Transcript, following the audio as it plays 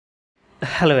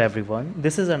Hello everyone,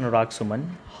 this is Anurag Suman.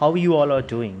 How you all are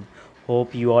doing?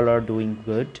 Hope you all are doing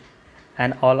good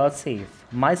and all are safe.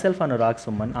 Myself Anurag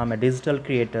Suman, I'm a digital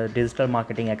creator, digital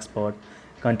marketing expert,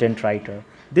 content writer.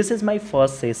 This is my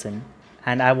first session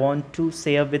and I want to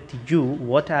share with you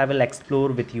what I will explore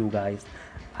with you guys.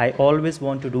 I always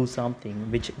want to do something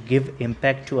which give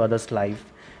impact to others' life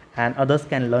and others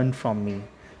can learn from me.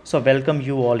 So welcome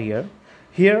you all here.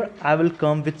 Here I will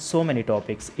come with so many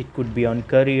topics. It could be on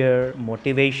career,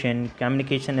 motivation,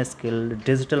 communication skill,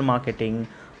 digital marketing,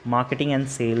 marketing and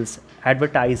sales,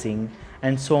 advertising,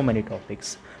 and so many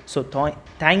topics. So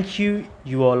thank you,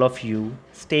 you all of you.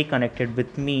 Stay connected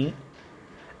with me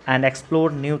and explore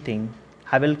new things.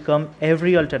 I will come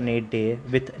every alternate day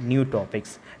with new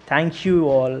topics. Thank you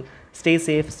all. Stay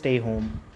safe, stay home.